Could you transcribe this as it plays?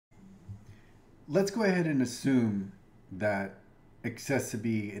let's go ahead and assume that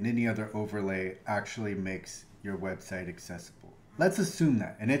AccessiBe and any other overlay actually makes your website accessible. Let's assume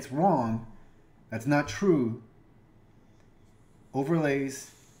that. And it's wrong. That's not true.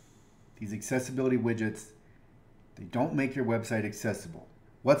 Overlays, these accessibility widgets, they don't make your website accessible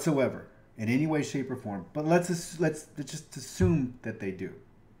whatsoever in any way, shape, or form. But let's just assume that they do.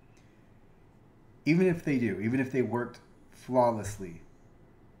 Even if they do, even if they worked flawlessly,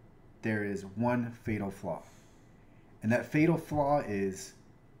 there is one fatal flaw. And that fatal flaw is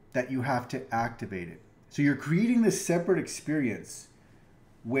that you have to activate it. So you're creating this separate experience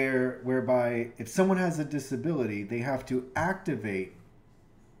whereby if someone has a disability, they have to activate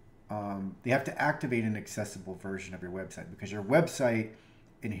an accessible version of your website because your website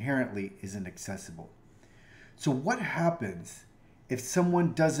inherently isn't accessible. So what happens if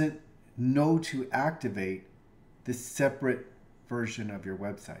someone doesn't know to activate this separate version of your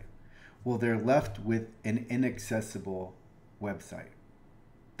website? Well, they're left with an inaccessible website.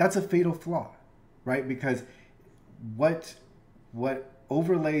 That's a fatal flaw, right? Because what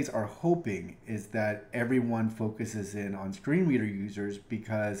overlays are hoping is that everyone focuses in on screen reader users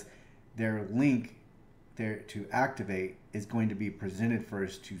because their link there to activate is going to be presented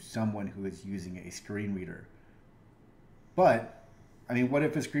first to someone who is using a screen reader. But I mean, what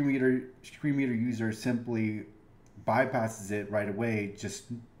if a screen reader user simply bypasses it right away, just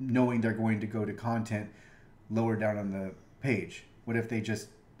knowing they're going to go to content lower down on the page? What if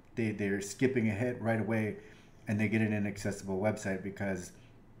they're skipping ahead right away and they get an inaccessible website because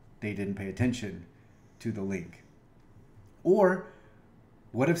they didn't pay attention to the link? Or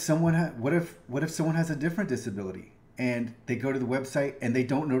what if someone has a different disability and they go to the website and they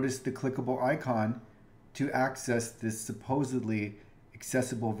don't notice the clickable icon to access this supposedly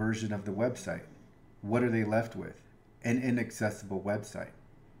accessible version of the website? What are they left with? An inaccessible website.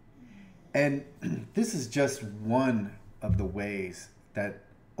 And this is just one of the ways that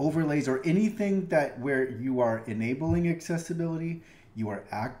overlays, or anything that where you are enabling accessibility, you are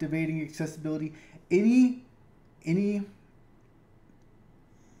activating accessibility,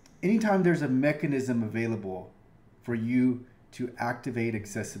 anytime there's a mechanism available for you to activate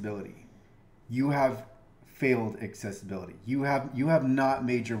accessibility, you have failed accessibility. You have not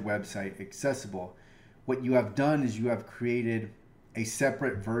made your website accessible. What you have done is you have created a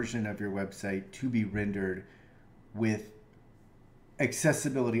separate version of your website to be rendered with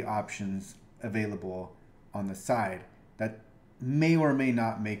accessibility options available on the side that may or may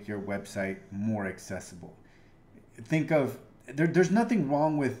not make your website more accessible. Think of, there's nothing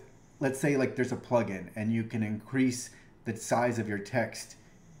wrong with, let's say like there's a plugin and you can increase the size of your text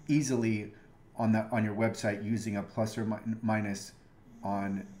easily on your website using a plus or minus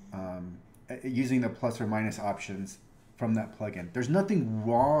on using the plus or minus options from that plugin. There's nothing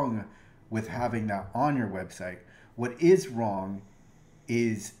wrong with having that on your website. What is wrong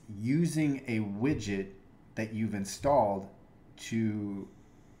is using a widget that you've installed in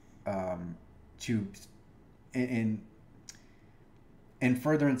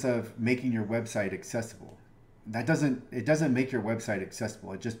furtherance of making your website accessible. It doesn't make your website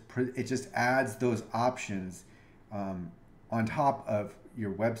accessible. It just adds those options on top of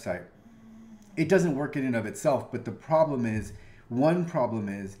your website. It doesn't work in and of itself, but one problem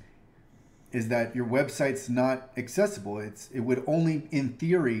is that your website's not accessible. It would only in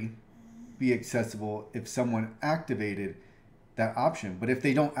theory be accessible if someone activated that option. But if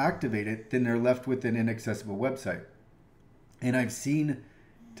they don't activate it, then they're left with an inaccessible website. And I've seen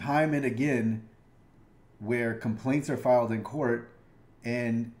time and again where complaints are filed in court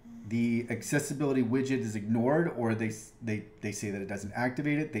and the accessibility widget is ignored, or they say that it doesn't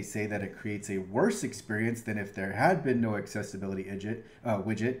activate it. They say that it creates a worse experience than if there had been no accessibility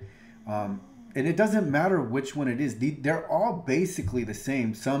widget. And it doesn't matter which one it is. They're all basically the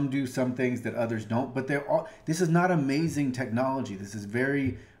same. Some do some things that others don't, but this is not amazing technology. This is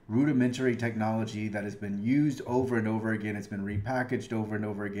very rudimentary technology that has been used over and over again. It's been repackaged over and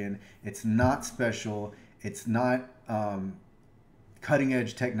over again. It's not special. It's not cutting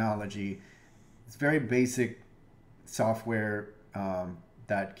edge technology. It's very basic software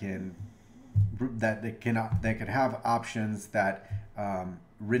that can have options that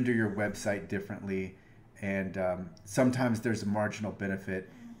render your website differently, and sometimes there's a marginal benefit,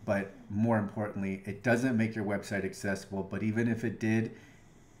 but more importantly, it doesn't make your website accessible. But even if it did,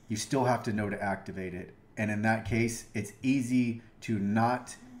 you still have to know to activate it. And in that case, it's easy to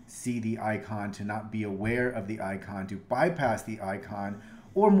not see the icon, to not be aware of the icon, to bypass the icon,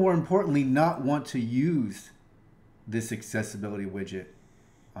 or more importantly, not want to use this accessibility widget.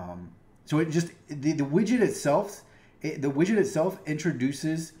 So it just the widget itself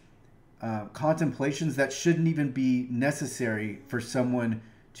introduces contemplations that shouldn't even be necessary for someone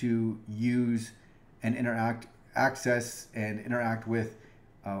to use and access and interact with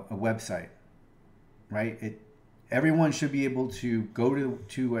a website, right? Everyone should be able to go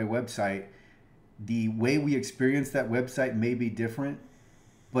to a website. The way we experience that website may be different,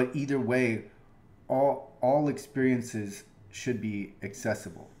 but either way, all experiences should be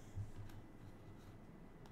accessible.